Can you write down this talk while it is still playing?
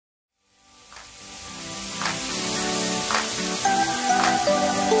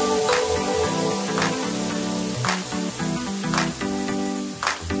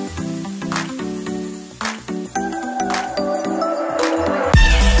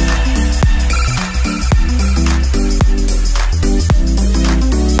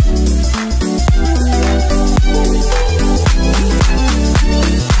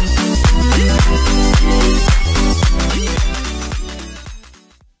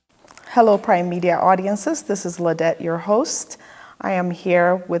Hello, Prime Media audiences. This is Ladette, your host. I am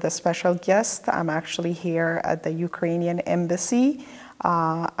here with a special guest. I'm actually here at the Ukrainian Embassy.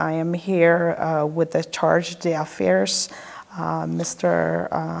 I am here with the charge d'affaires, Mr.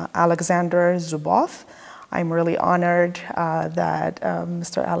 Alexander Zubov. I'm really honored that,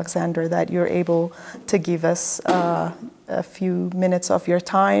 Mr. Alexander, that you're able to give us a few minutes of your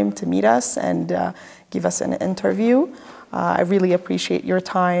time to meet us and give us an interview. I really appreciate your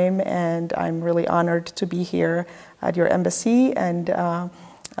time, and I'm really honored to be here at your embassy and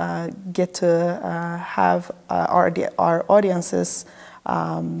get to have our audiences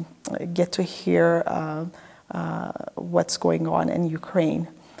get to hear what's going on in Ukraine.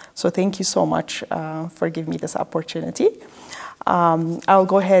 So thank you so much for giving me this opportunity. I'll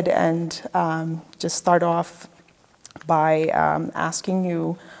go ahead and just start off by asking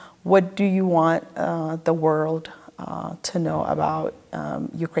you, what do you want the world to know about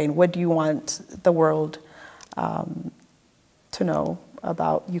Ukraine? What do you want the world to know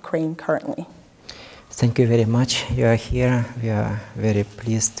about Ukraine currently? Thank you very much. You are here. We are very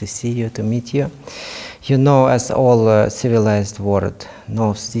pleased to see you, to meet you. You know, as all civilized world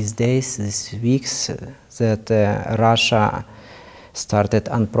knows these days, these weeks, that Russia started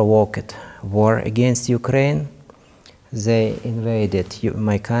unprovoked war against Ukraine. They invaded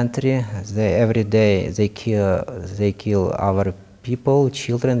my country. Every day they kill our people,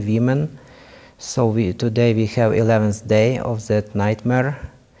 children, women. So today we have 11th day of that nightmare.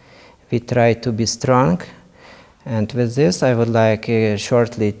 We try to be strong, and with this I would like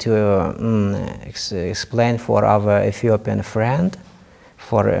shortly to explain for our Ethiopian friend,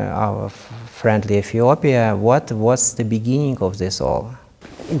 for our friendly Ethiopia, what was the beginning of this all.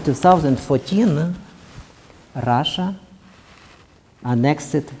 In 2014, Russia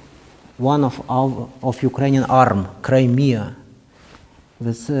annexed one of Ukrainian arm, Crimea,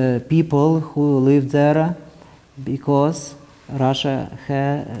 with people who live there because Russia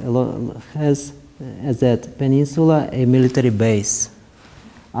has at that peninsula a military base.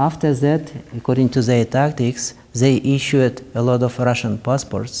 After that, according to their tactics, they issued a lot of Russian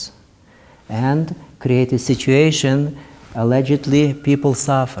passports and created a situation allegedly people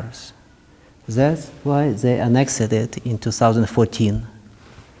suffers. That's why they annexed it in 2014.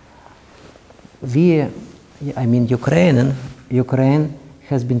 Ukraine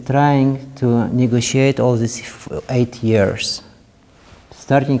has been trying to negotiate all these 8 years,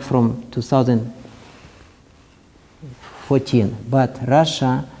 starting from 2014. But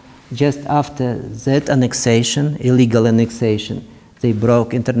Russia, just after that annexation, illegal annexation, they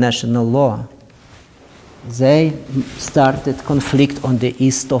broke international law. They started conflict on the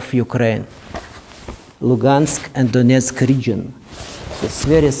east of Ukraine, Lugansk and Donetsk region. It's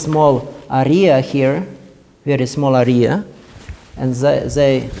very small area here, very small area, and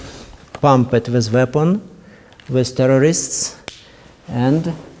they pump it with weapon, with terrorists,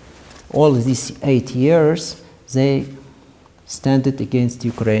 and all these 8 years they stand it against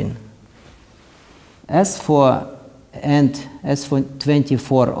Ukraine. As for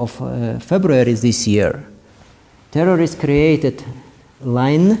 24 of February this year, terrorists created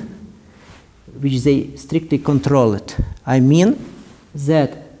line which they strictly control it. I mean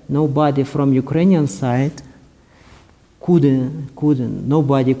that nobody from Ukrainian side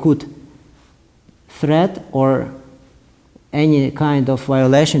nobody could threat or any kind of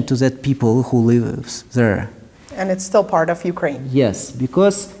violation to that people who live there. And it's still part of Ukraine? Yes,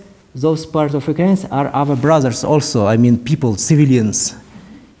 because those parts of Ukraine are our brothers also. I mean, people, civilians.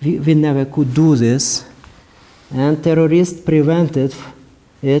 We never could do this, and terrorists prevented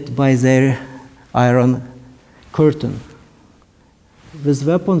it by their iron curtain. With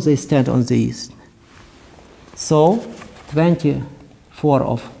weapons, they stand on the east. So, 24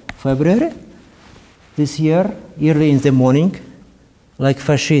 of February this year, early in the morning, like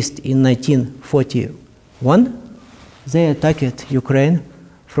fascists in 1941, they attacked Ukraine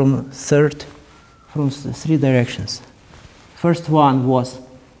from three directions. First one was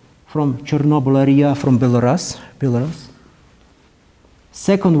from Chernobyl area, from Belarus.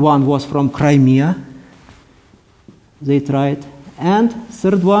 Second one was from Crimea. They tried. And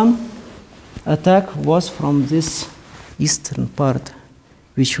third one attack was from this eastern part,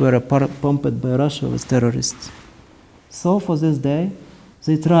 which were pumped by Russia with terrorists. So for this day,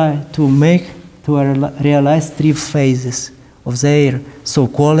 they try to realize 3 phases of their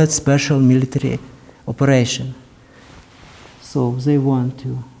so-called special military operation. So they want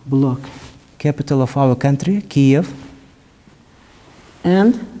to block capital of our country, Kiev,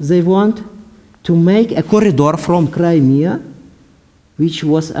 and they want to make a corridor from Crimea, which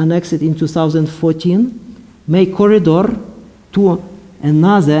was annexed in 2014, make corridor to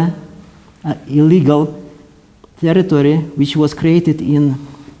another illegal territory which was created in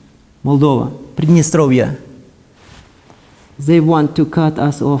Moldova, Pridnestrovia. They want to cut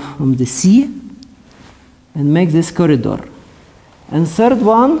us off from the sea and make this corridor. And third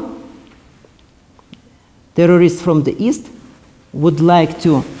one, terrorists from the east would like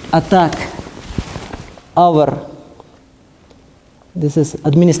to attack our, this is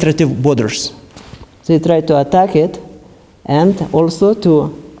administrative borders. They try to attack it and also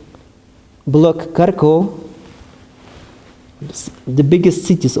to block Kharkov, the biggest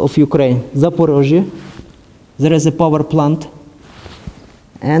cities of Ukraine, Zaporozhye. There is a power plant.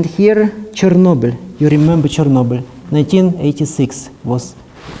 And here, Chernobyl. You remember Chernobyl? 1986 was,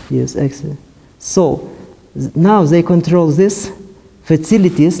 yes, excellent. So, now they control these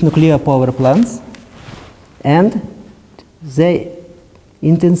facilities, nuclear power plants, and they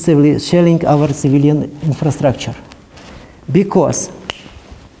intensively shelling our civilian infrastructure. Because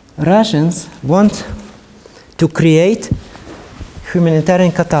Russians want to create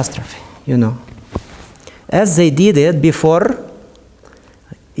humanitarian catastrophe, you know. As they did it before,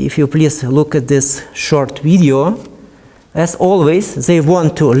 if you please look at this short video, as always, they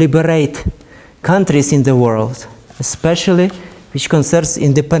want to liberate countries in the world, especially which concerns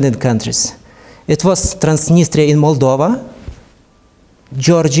independent countries. It was Transnistria in Moldova,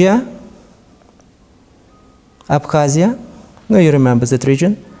 Georgia, Abkhazia, no, you remember that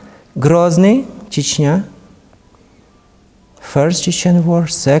region, Grozny, Chechnya, First Chechen War,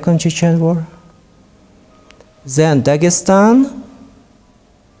 Second Chechen War, then Dagestan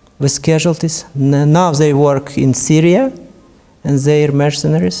with casualties. Now they work in Syria and they are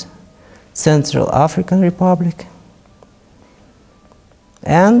mercenaries. Central African Republic.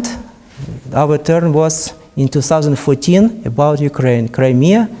 And our turn was in 2014 about Ukraine,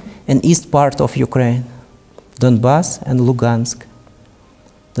 Crimea and east part of Ukraine, Donbass and Lugansk,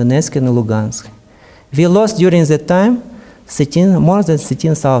 Donetsk and Lugansk. We lost during that time more than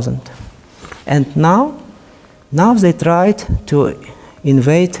 13,000. And now they tried to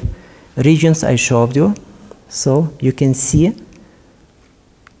invade regions I showed you. So you can see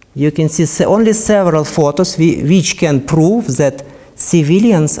only several photos which can prove that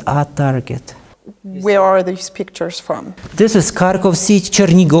civilians are target. Where are these pictures from? This is Kharkov City,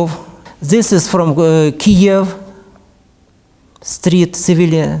 Chernigov. This is from Kiev, street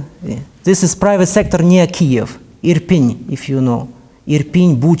civilian. This is private sector near Kiev, Irpin, if you know.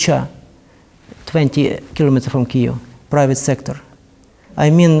 Irpin, Bucha, 20 kilometers from Kiev, private sector. I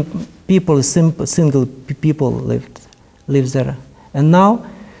mean, people, single people live there. And now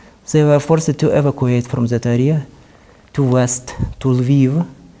they were forced to evacuate from that area to west, to Lviv,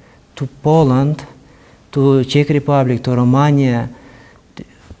 to Poland, to Czech Republic, to Romania, to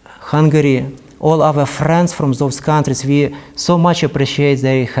Hungary, all our friends from those countries. We so much appreciate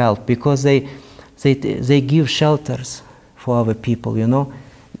their help because they give shelters for our people, you know.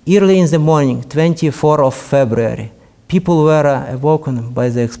 Early in the morning, 24th of February, people were awoken by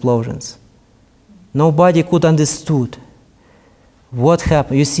the explosions. Nobody could understood what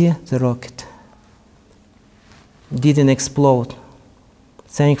happened. You see, the rocket didn't explode,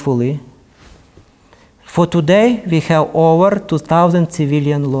 thankfully. For today, we have over 2,000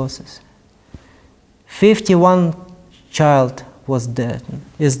 civilian losses. 51 child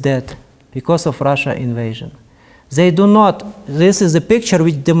is dead because of Russia invasion. They do not, this is a picture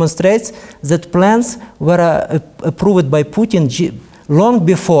which demonstrates that plans were approved by Putin long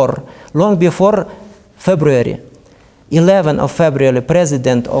before February. 11th of February,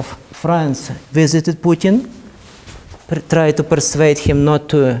 President of France visited Putin, tried to persuade him not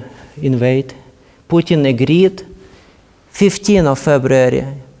to invade. Putin agreed. 15th of February,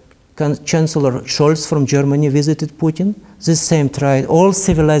 Chancellor Scholz from Germany visited Putin. The same tried, all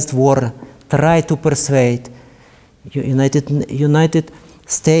civilized world tried to persuade. United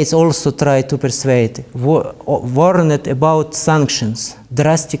States also tried to persuade, warned about sanctions,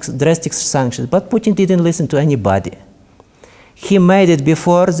 drastic sanctions, but Putin didn't listen to anybody. He made it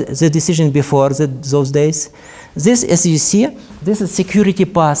before, the decision before those days. This, as you see, this is security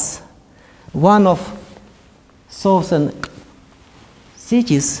pass. One of southern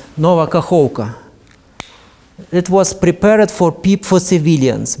cities, Nova Kakhovka, it was prepared for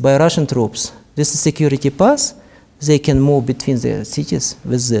civilians by Russian troops. This is security pass. They can move between the cities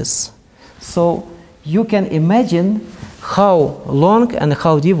with this. So you can imagine how long and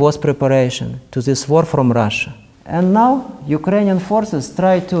how deep was preparation to this war from Russia. And now Ukrainian forces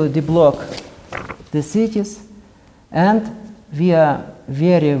try to deblock the cities, and we are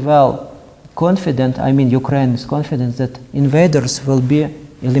very well confident, I mean Ukraine is confident that invaders will be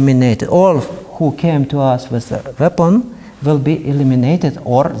eliminated. All who came to us with a weapon will be eliminated,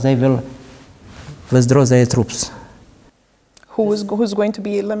 or they will withdraw their troops. Who's going to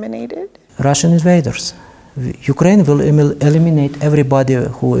be eliminated? Russian invaders. Ukraine will eliminate everybody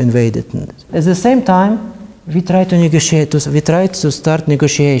who invaded. At the same time, we try to negotiate. We tried to start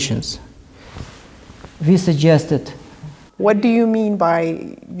negotiations. We suggested. What do you mean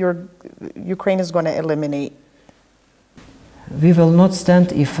by Ukraine is going to eliminate? We will not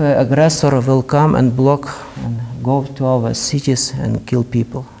stand if aggressor will come and block and go to our cities and kill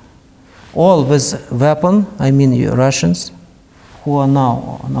people. All with weapon, I mean Russians, who are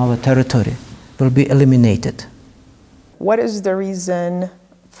now on our territory, will be eliminated. What is the reason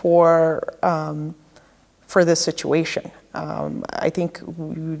for this situation? I think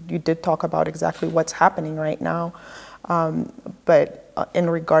you did talk about exactly what's happening right now, but in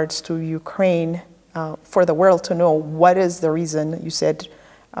regards to Ukraine, for the world to know, what is the reason? You said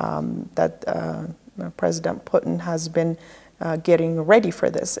that President Putin has been getting ready for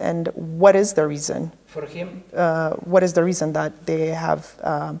this, and what is the reason? For him? What is the reason that they have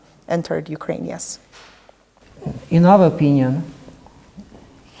entered Ukraine? Yes. In our opinion,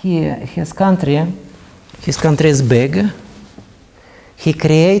 his country is big. He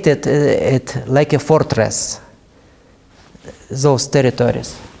created it like a fortress, those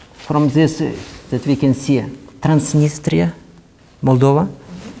territories. From this that we can see, Transnistria, Moldova,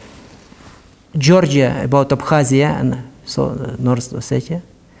 Georgia, about Abkhazia and so North Ossetia,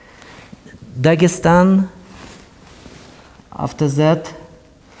 Dagestan. After that,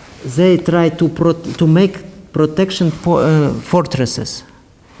 they try to make protection fortresses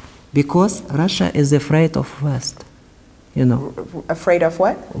because Russia is afraid of West, you know. Afraid of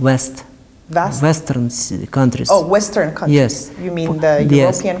what? West. Western countries. Oh, Western countries. Yes. You mean the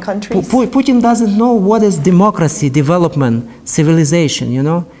European countries? Putin doesn't know what is democracy, development, civilization, you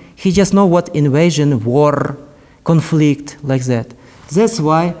know. He just knows what invasion, war, conflict, like that. That's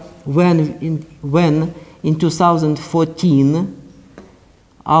why when in 2014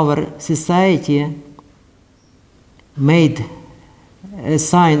 our society made a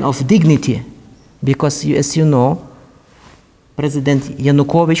sign of dignity, because as you know, President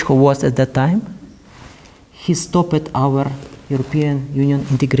Yanukovych, who was at that time, he stopped our European Union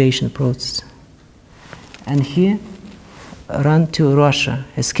integration process. And he ran to Russia,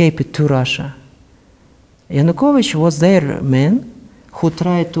 escaped to Russia. Yanukovych was their man who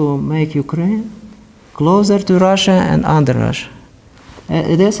tried to make Ukraine closer to Russia and under Russia.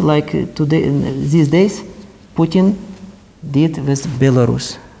 It is like today, these days, Putin did with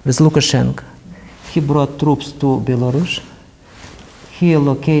Belarus, with Lukashenko. He brought troops to Belarus. He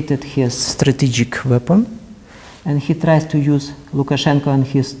located his strategic weapon, and he tries to use Lukashenko and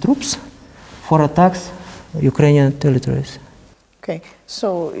his troops for attacks Ukrainian territories. Okay,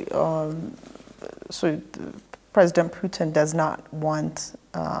 so President Putin does not want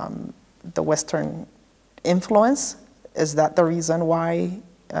the Western influence. Is that the reason why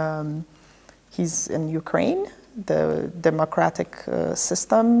he's in Ukraine? The democratic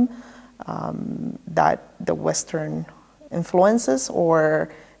system that the Western influences, or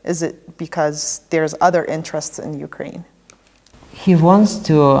is it because there's other interests in Ukraine? He wants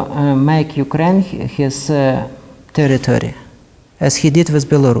to make Ukraine his territory, as he did with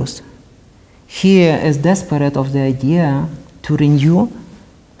Belarus. He is desperate of the idea to renew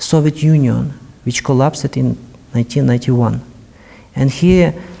Soviet Union, which collapsed in 1991. And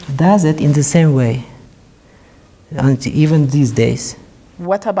he does it in the same way, and even these days.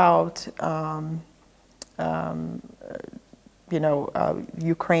 What about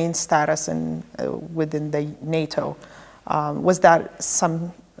Ukraine's status within the NATO? Was that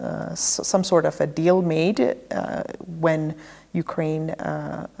some sort of a deal made when Ukraine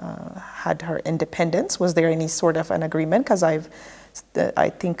had her independence? Was there any sort of an agreement? Because I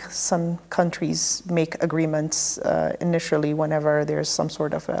think some countries make agreements initially whenever there's some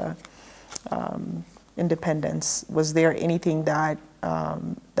sort of a independence. Was there anything that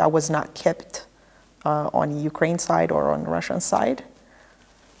that was not kept on Ukraine side or on Russian side?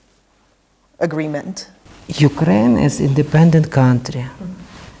 Agreement. Ukraine is an independent country.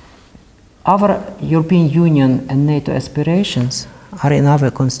 Our European Union and NATO aspirations are in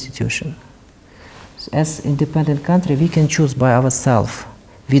our constitution. As independent country, we can choose by ourselves.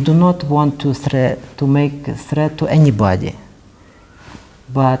 We do not want to make a threat to anybody.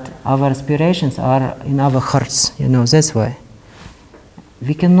 But our aspirations are in our hearts, you know, that's why.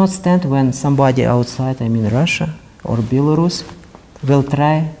 We cannot stand when somebody outside, I mean Russia or Belarus, will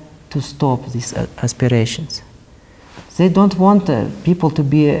try to stop these aspirations. They don't want people to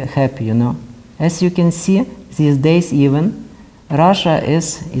be happy, you know. As you can see, these days even, Russia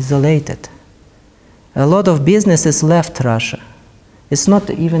is isolated. A lot of businesses left Russia. It's not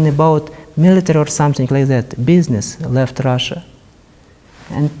even about military or something like that, business left Russia.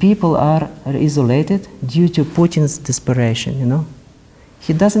 And people are isolated due to Putin's desperation, you know.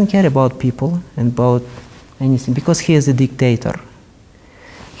 He doesn't care about people and about anything because he is a dictator.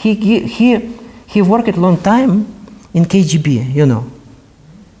 He worked a long time in KGB, you know,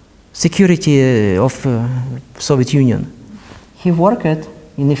 security of Soviet Union. He worked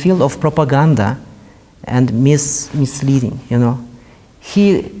in the field of propaganda and misleading, you know.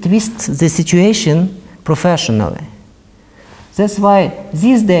 He twists the situation professionally. That's why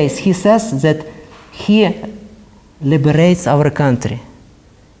these days he says that he liberates our country.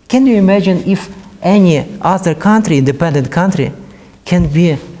 Can you imagine if any other country, independent country, can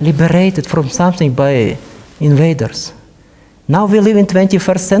be liberated from something by invaders? Now we live in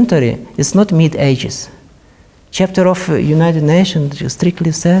 21st century. It's not mid-ages. Chapter of United Nations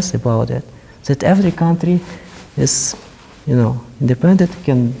strictly says about it, that every country is, you know, independent,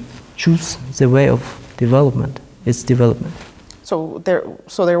 can choose the way of development, its development. So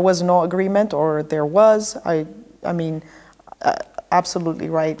there was no agreement, or there was? I mean, absolutely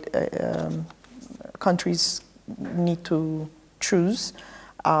right. Countries need to choose.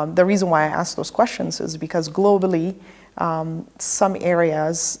 The reason why I ask those questions is because globally, some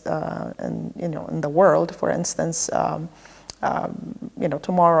areas, in the world, for instance,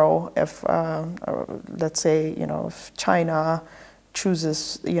 tomorrow, if let's say, if China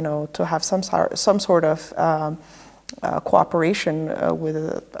chooses, to have some sort of cooperation with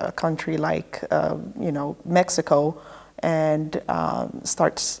a country like, Mexico, and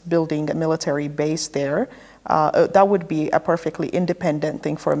starts building a military base there, that would be a perfectly independent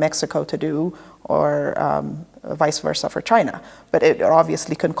thing for Mexico to do, or vice versa for China. But it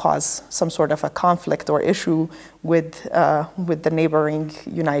obviously can cause some sort of a conflict or issue with the neighboring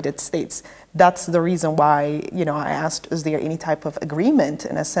United States. That's the reason why, I asked, is there any type of agreement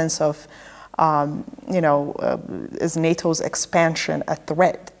in a sense of, is NATO's expansion a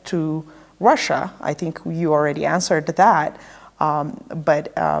threat to Russia? I think you already answered that.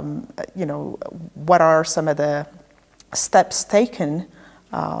 But what are some of the steps taken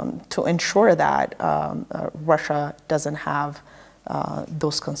to ensure that Russia doesn't have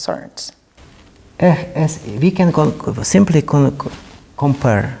those concerns? As we can simply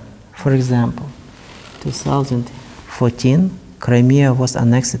compare, for example, 2014, Crimea was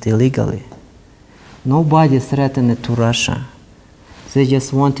annexed illegally. Nobody threatened to Russia. They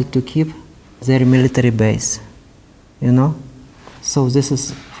just wanted to keep their military base, So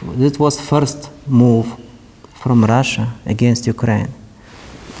this was first move from Russia against Ukraine.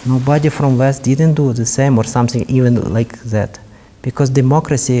 Nobody from West didn't do the same or something even like that, because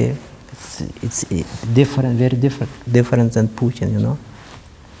democracy it's different, very different than Putin,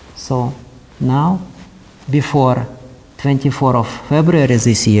 So now, before 24th of February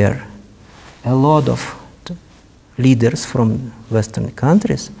this year, a lot of leaders from Western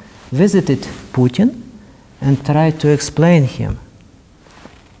countries visited Putin and tried to explain him.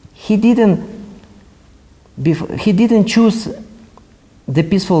 He didn't choose the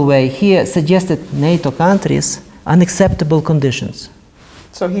peaceful way. He suggested NATO countries unacceptable conditions.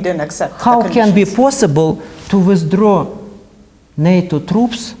 So he didn't accept. How can be possible to withdraw NATO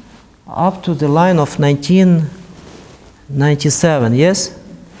troops up to the line of 1997? Yes.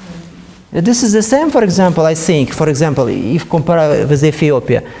 This is the same, for example, I think, if compare with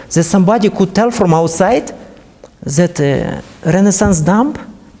Ethiopia, that somebody could tell from outside that Renaissance dump,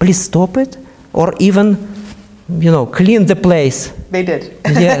 please stop it, or even, clean the place. They did.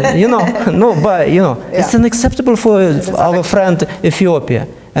 Yeah, yeah. It's unacceptable for our friend Ethiopia,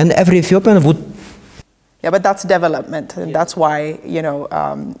 and every Ethiopian would. Yeah, but that's development, and that's why,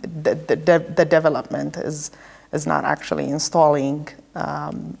 the development is not actually installing,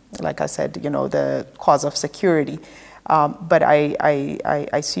 like I said, the cause of security. But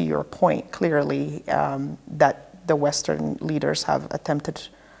I see your point clearly, that the Western leaders have attempted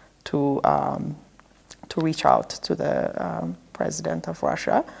to reach out to the president of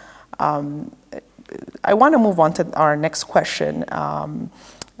Russia. I want to move on to our next question,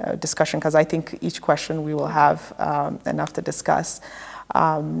 discussion, because I think each question we will have enough to discuss.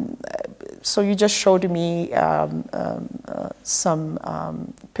 So you just showed me some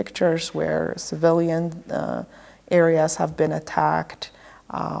pictures where civilian areas have been attacked,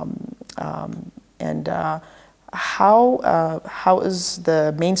 and how is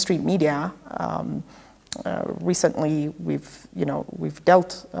the mainstream media? Recently,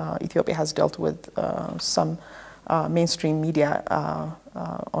 Ethiopia has dealt with some mainstream media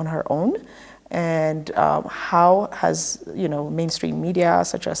on her own. And how has, mainstream media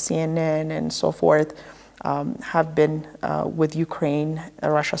such as CNN and so forth, have been with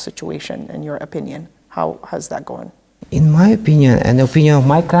Ukraine-Russia situation, in your opinion? How has that gone? In my opinion, and the opinion of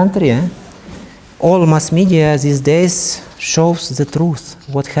my country, all mass media these days shows the truth,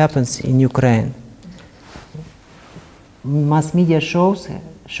 what happens in Ukraine. Mass media show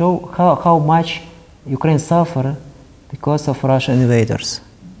how much Ukraine suffer because of Russian invaders.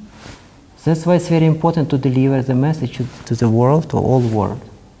 That's why it's very important to deliver the message to the world, to all world.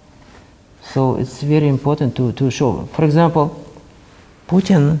 So it's very important to show. For example,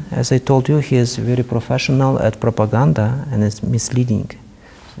 Putin, as I told you, he is very professional at propaganda and it's misleading.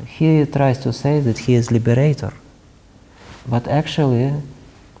 So he tries to say that he is liberator. But actually,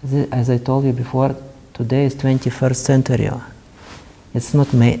 as I told you before, today is 21st century. It's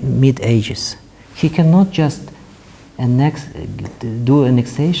not mid-ages. He cannot just do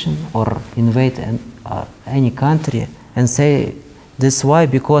annexation or invade any country and say, that's why,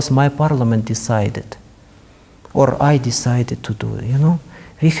 because my parliament decided, or I decided to do it, you know.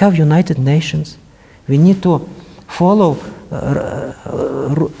 We have United Nations. We need to follow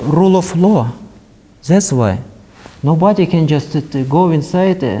rule of law. That's why. Nobody can just go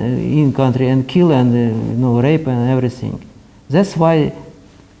inside in country and kill and you know, rape and everything. That's why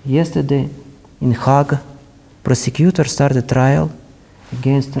yesterday in Hague, prosecutor started trial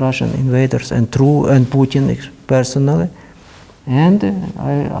against Russian invaders and Putin personally. And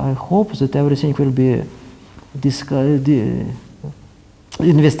I hope that everything will be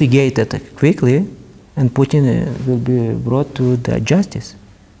investigated quickly and Putin will be brought to the justice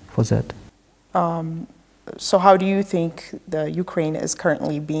for that. So how do you think the Ukraine is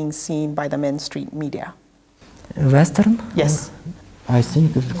currently being seen by the mainstream media? Western? Yes. I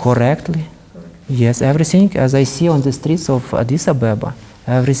think correctly. Yes, everything, as I see on the streets of Addis Ababa,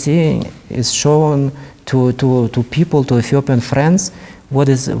 everything is shown to people, to Ethiopian friends,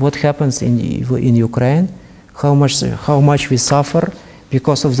 what happens in Ukraine, how much we suffer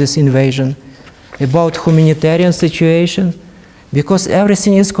because of this invasion, about humanitarian situation, because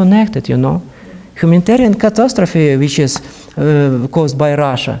everything is connected, you know. Humanitarian catastrophe, which is caused by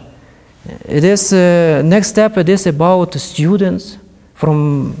Russia. It is next step. It is about students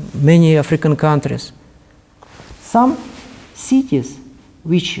from many African countries. Some cities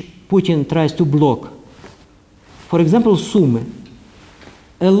which Putin tries to block. For example, Sumy.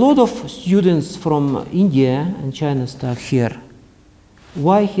 A lot of students from India and China stuck here.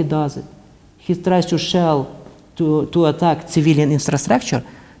 Why he does it? He tries to to attack civilian infrastructure,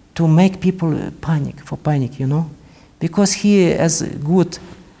 to make people panic, you know, because he, as good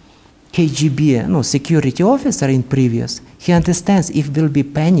KGB, security officer in previous, he understands if will be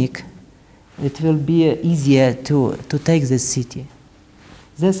panic, it will be easier to take the city.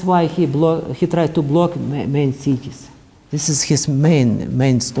 That's why he tried to block main cities. This is his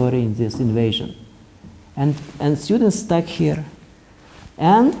main story in this invasion, and students stuck here,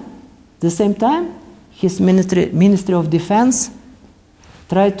 and at the same time, his Ministry of Defense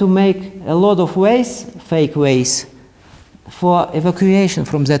tried to make a lot of ways, fake ways, for evacuation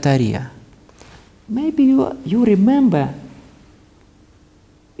from that area. Maybe you remember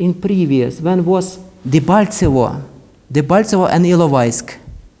in previous, when was Debaltsevo and Ilovaisk,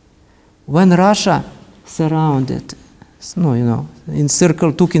 when Russia surrounded,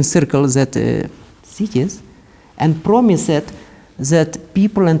 took in circle that cities and promised that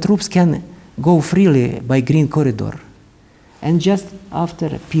people and troops can go freely by Green Corridor. And just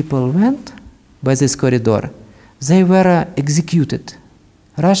after people went by this corridor, they were executed.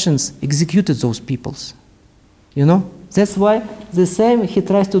 Russians executed those peoples. You know? That's why the same he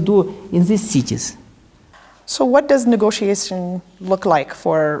tries to do in these cities. So what does negotiation look like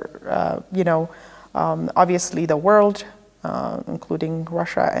for, obviously the world, including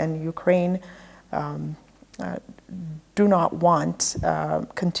Russia and Ukraine, do not want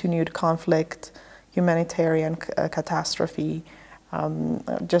continued conflict, humanitarian catastrophe.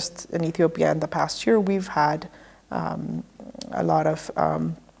 Just in Ethiopia in the past year, we've had a lot of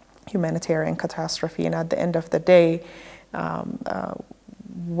humanitarian catastrophe, and at the end of the day,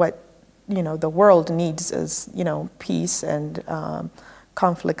 what the world needs is peace and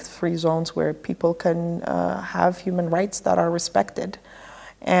conflict-free zones where people can have human rights that are respected.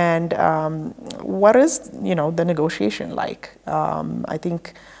 And what is the negotiation like? I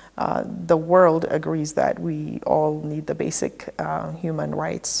think the world agrees that we all need the basic human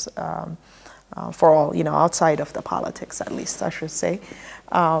rights for all, outside of the politics, at least I should say.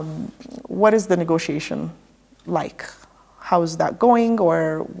 What is the negotiation like? How is that going,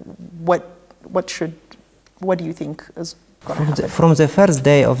 or what do you think is going to happen? From the first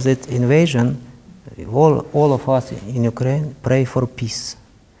day of that invasion, all of us in Ukraine pray for peace.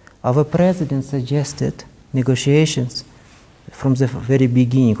 Our president suggested negotiations from the very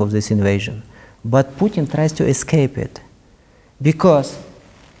beginning of this invasion. But Putin tries to escape it because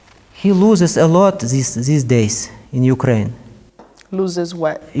he loses a lot these days in Ukraine. Loses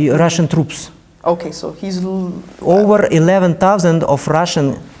what? Russian troops. Okay, so he's... Over 11,000 of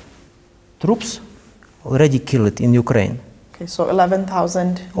Russian troops already killed in Ukraine. Okay, so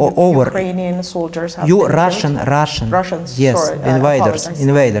 11,000 over. Ukrainian soldiers have been killed? Russians, yes, sorry,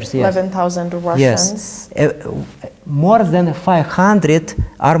 invaders, yes. 11,000 Russians. Yes. More than 500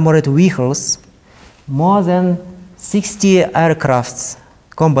 armored vehicles, more than 60 aircrafts,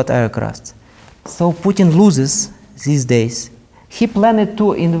 combat aircrafts. So Putin loses these days. He planned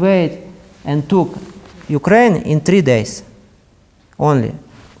to invade and took Ukraine in 3 days only.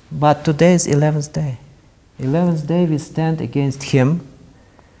 But today is 11th day. 11th day we stand against him.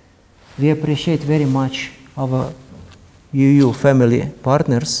 We appreciate very much our EU family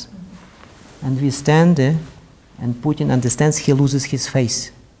partners. And we stand there, and Putin understands he loses his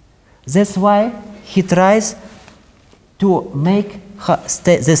face. That's why he tries to make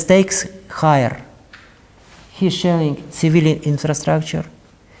the stakes higher. He's sharing civilian infrastructure.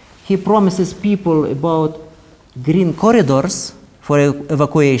 He promises people about green corridors for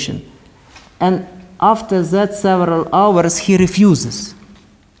evacuation. And after that several hours, he refuses.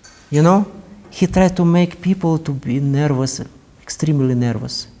 You know, he tries to make people to be nervous, extremely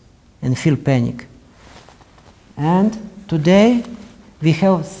nervous, and feel panic. And today, we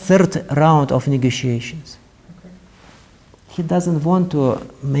have third round of negotiations. Okay. He doesn't want to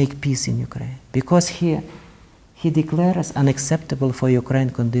make peace in Ukraine because he declares unacceptable for Ukraine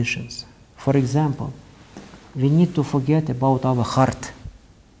conditions. For example, we need to forget about our heart,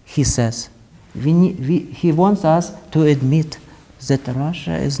 he says. He wants us to admit that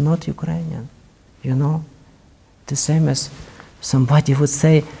Russia is not Ukrainian. You know, the same as somebody would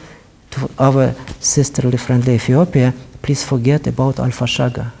say to our sisterly friendly Ethiopia, please forget about Alpha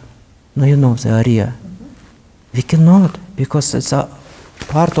Shaga. No, you know, the area. We cannot, because it's a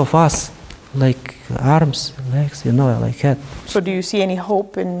part of us, like arms, legs, you know, like head. So do you see any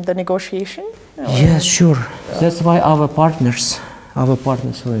hope in the negotiation? Yes, sure. That's why our partners from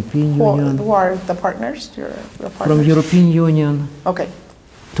European Union. Who are the partners? Your partners? From European Union, okay.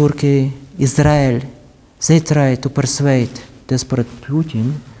 Turkey, Israel, they try to persuade desperate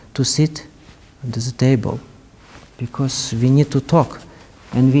Putin to sit at the table because we need to talk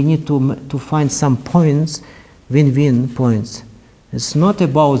and we need to find some points, win-win points. It's not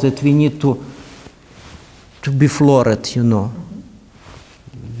about that we need to be floored, you know.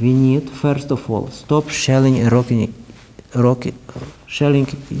 We need, first of all, stop shelling and shelling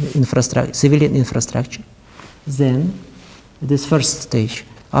civilian infrastructure. Then, this first stage.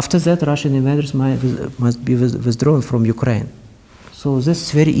 After that, Russian invaders must be withdrawn from Ukraine. So this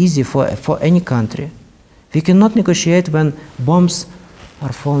is very easy for any country. We cannot negotiate when bombs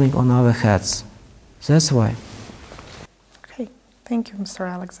are falling on our heads. That's why. Okay, thank you, Mr.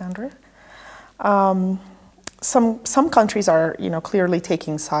 Alexander. Some countries are, clearly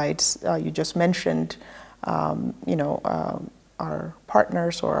taking sides. You just mentioned, our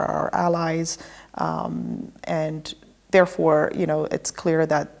partners or our allies, and therefore, it's clear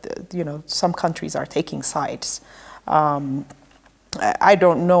that, some countries are taking sides. I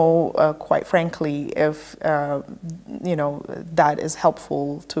don't know, quite frankly, if, that is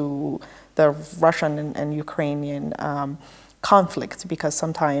helpful to the Russian and Ukrainian conflict, because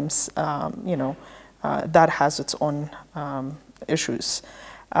sometimes, that has its own issues.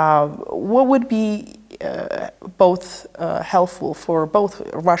 What would be both helpful for both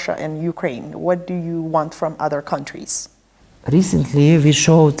Russia and Ukraine? What do you want from other countries? Recently, we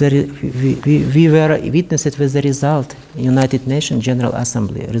showed that we were witnessed with the result United Nations General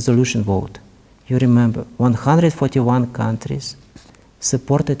Assembly resolution vote. You remember, 141 countries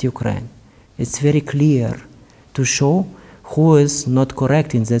supported Ukraine. It's very clear to show who is not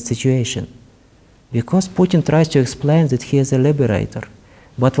correct in that situation. Because Putin tries to explain that he is a liberator.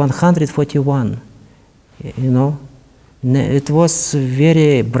 But 141, it was a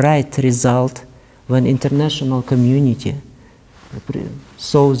very bright result when international community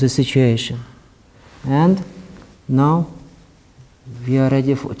saw the situation. And now we are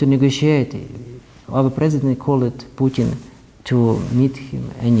ready to negotiate. Our president called Putin to meet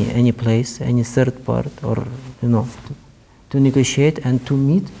him any place, any third part, or to negotiate and to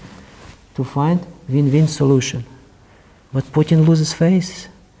meet, to find win-win solution. But Putin loses face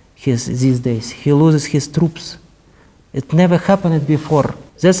these days. He loses his troops. It never happened before.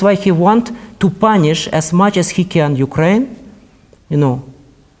 That's why he wants to punish as much as he can Ukraine,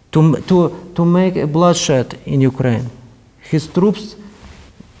 to make a bloodshed in Ukraine. His troops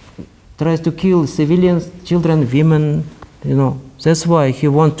tries to kill civilians, children, women, you know. That's why he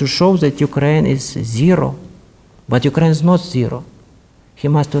wants to show that Ukraine is zero. But Ukraine is not zero. He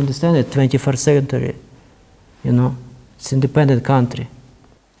must understand it, 21st century, you know. It's an independent country.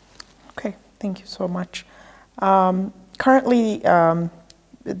 Okay, thank you so much. Currently,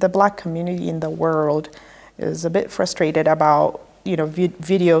 the Black community in the world is a bit frustrated about, you know,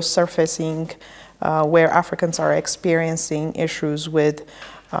 videos surfacing where Africans are experiencing issues with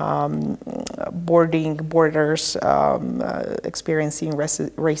borders, experiencing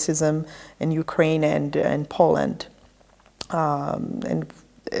racism in Ukraine and Poland. And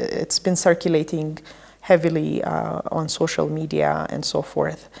it's been circulating heavily on social media and so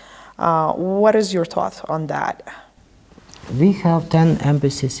forth. What is your thought on that? We have 10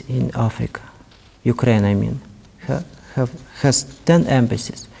 embassies in Africa. Ukraine, I mean, has 10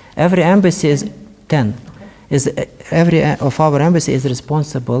 embassies. Every embassy is 10. Every of our embassy is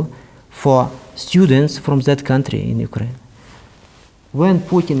responsible for students from that country in Ukraine. When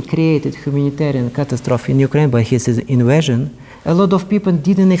Putin created humanitarian catastrophe in Ukraine by his invasion, a lot of people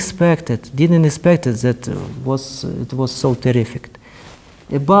didn't expect it that it was so terrific.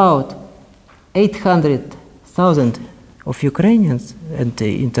 About 800,000 of Ukrainians and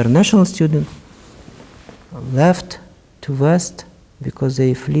international students left to West because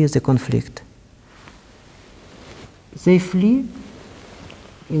they flee the conflict. They flee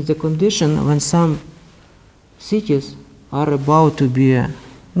in the condition when some cities are about to be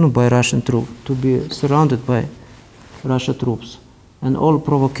by Russian troops, to be surrounded by Russian troops and all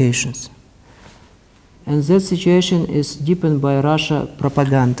provocations. And that situation is deepened by Russia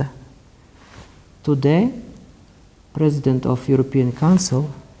propaganda. Today, President of European Council,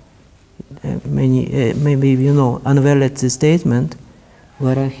 maybe you know, unveiled the statement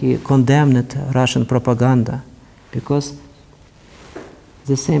where he condemned Russian propaganda because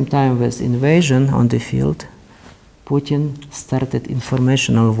the same time with invasion on the field, Putin started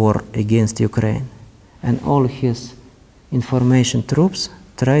informational war against Ukraine, and all his information troops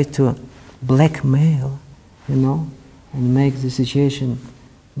try to blackmail, you know, and make the situation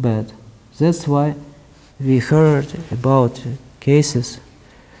bad. That's why we heard about cases.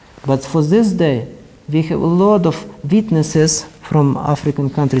 But for this day, we have a lot of witnesses from African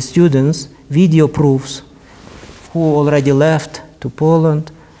country students, video proofs, who already left to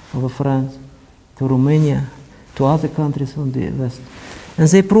Poland, our friends, to Romania, to other countries on the West. And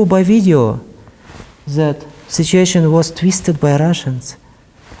they prove by video that situation was twisted by Russians.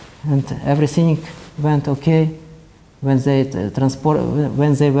 And everything went okay when they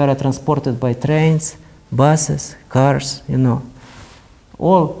were transported by trains, buses, cars, you know.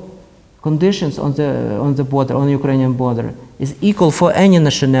 All conditions on the border, on the Ukrainian border, is equal for any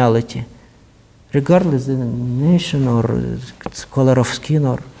nationality, regardless of the nation or color of skin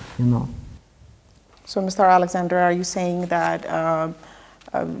or, you know. So, Mr. Alexander, are you saying that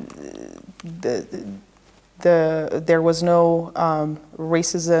there was no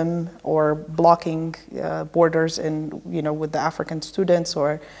racism or blocking borders in, you know, with the African students,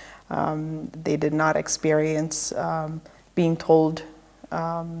 or they did not experience being told?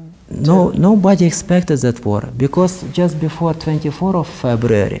 No, nobody expected that war, because just before 24th of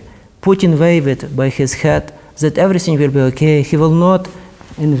February, Putin waved by his head that everything will be okay, he will not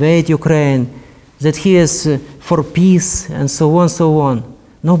invade Ukraine, that he is for peace, and so on, so on.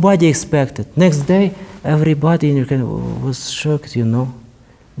 Nobody expected. Next day, everybody in Ukraine was shocked, you know,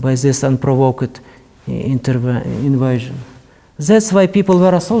 by this unprovoked invasion. That's why people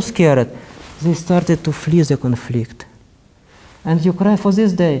were so scared. They started to flee the conflict. And Ukraine, for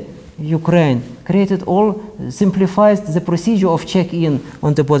this day, Ukraine created simplified the procedure of check-in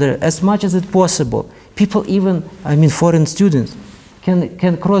on the border as much as it possible. People even, I mean foreign students,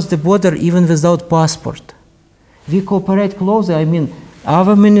 can cross the border even without passport. We cooperate closely, I mean,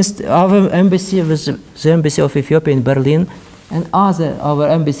 our embassy with the embassy of Ethiopia in Berlin and our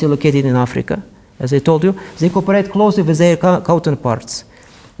embassy located in Africa, as I told you, they cooperate closely with their counterparts.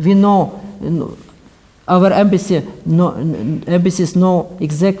 We know our embassies know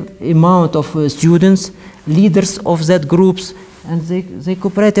exact amount of students, leaders of that groups, and they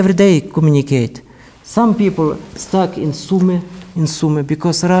cooperate every day, communicate. Some people stuck in Sumy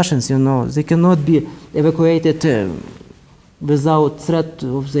because Russians, you know, they cannot be evacuated without threat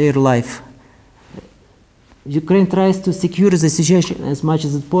of their life. Ukraine tries to secure the situation as much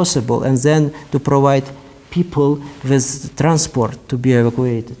as possible and then to provide people with transport to be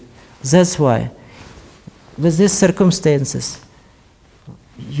evacuated. That's why, with these circumstances,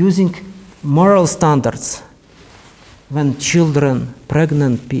 using moral standards, when children,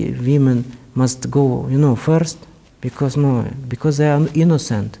 pregnant women must go, you know, first, because they are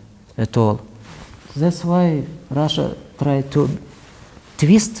innocent. at all. That's why Russia tried to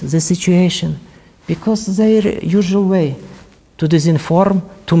twist the situation, because their usual way to disinform,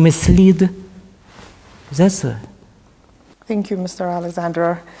 to mislead, that's Thank you, Mr.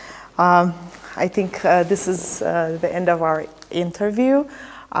 Alexander. I think this is the end of our interview.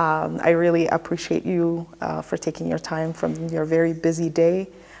 I really appreciate you for taking your time from your very busy day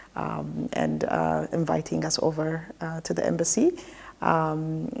and inviting us over to the embassy.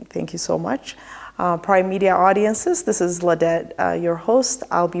 Thank you so much. Prime Media audiences, this is Ladette, your host.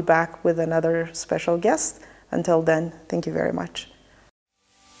 I'll be back with another special guest. Until then, thank you very much.